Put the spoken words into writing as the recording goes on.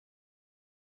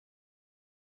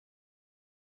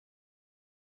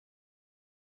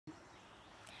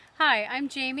Hi, I'm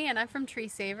Jamie and I'm from Tree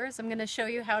Savers. I'm going to show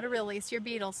you how to release your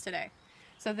beetles today.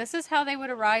 So this is how they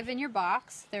would arrive in your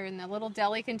box. They're in a little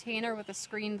deli container with a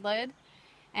screened lid,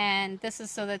 and this is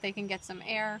so that they can get some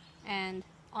air. And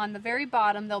on the very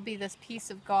bottom there'll be this piece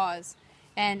of gauze,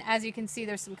 and as you can see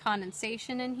there's some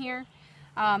condensation in here.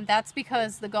 That's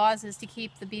because the gauze is to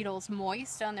keep the beetles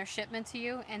moist on their shipment to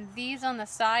you, and these on the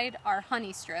side are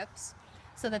honey strips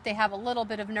so that they have a little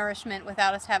bit of nourishment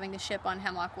without us having to ship on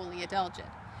Hemlock Wooly Adelgid.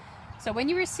 So when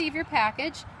you receive your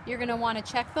package, you're going to want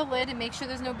to check the lid and make sure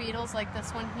there's no beetles like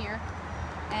this one here,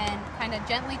 and kind of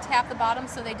gently tap the bottom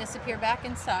so they disappear back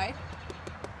inside.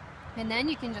 And then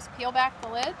you can just peel back the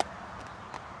lid,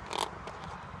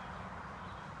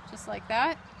 just like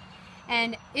that.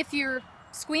 And if you're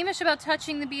squeamish about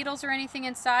touching the beetles or anything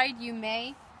inside, you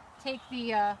may take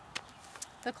the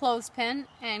clothespin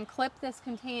and clip this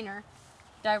container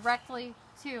directly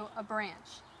to a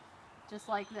branch, just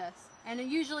like this. And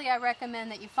usually I recommend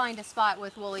that you find a spot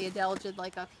with Wooly Adelgid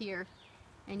like up here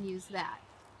and use that.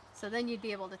 So then you'd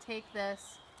be able to take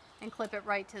this and clip it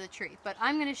right to the tree. But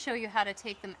I'm going to show you how to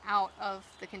take them out of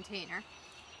the container.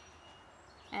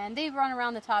 And they run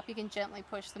around the top, you can gently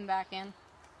push them back in.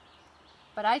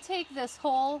 But I take this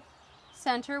whole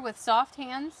center with soft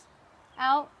hands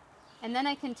out, and then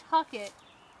I can tuck it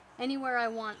anywhere I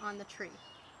want on the tree.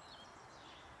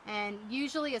 And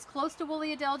usually as close to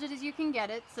Wooly Adelgid as you can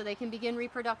get it, so they can begin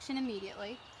reproduction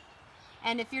immediately.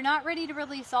 And if you're not ready to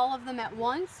release all of them at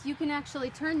once, you can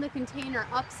actually turn the container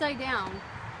upside down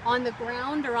on the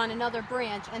ground or on another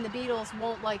branch, and the beetles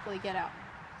won't likely get out.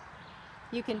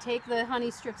 You can take the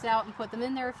honey strips out and put them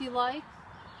in there if you like,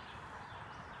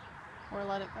 or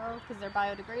let it go because they're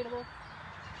biodegradable.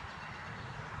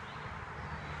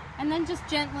 And then just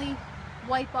gently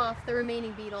wipe off the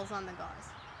remaining beetles on the gauze.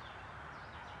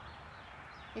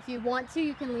 If you want to,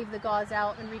 you can leave the gauze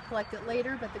out and recollect it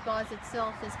later, but the gauze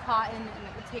itself is cotton and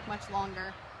it would take much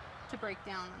longer to break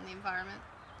down in the environment.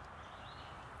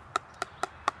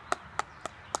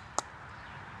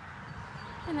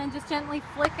 And then just gently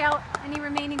flick out any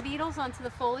remaining beetles onto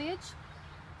the foliage.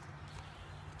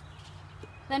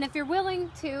 Then if you're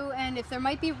willing to, and if there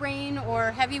might be rain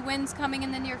or heavy winds coming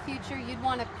in the near future, you'd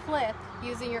want to clip,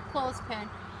 using your clothespin,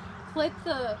 clip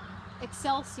the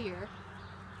excelsior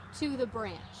to the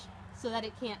branch so that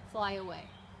it can't fly away.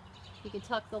 You can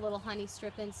tuck the little honey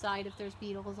strip inside if there's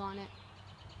beetles on it.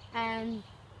 And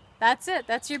that's it.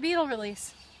 That's your beetle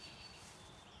release.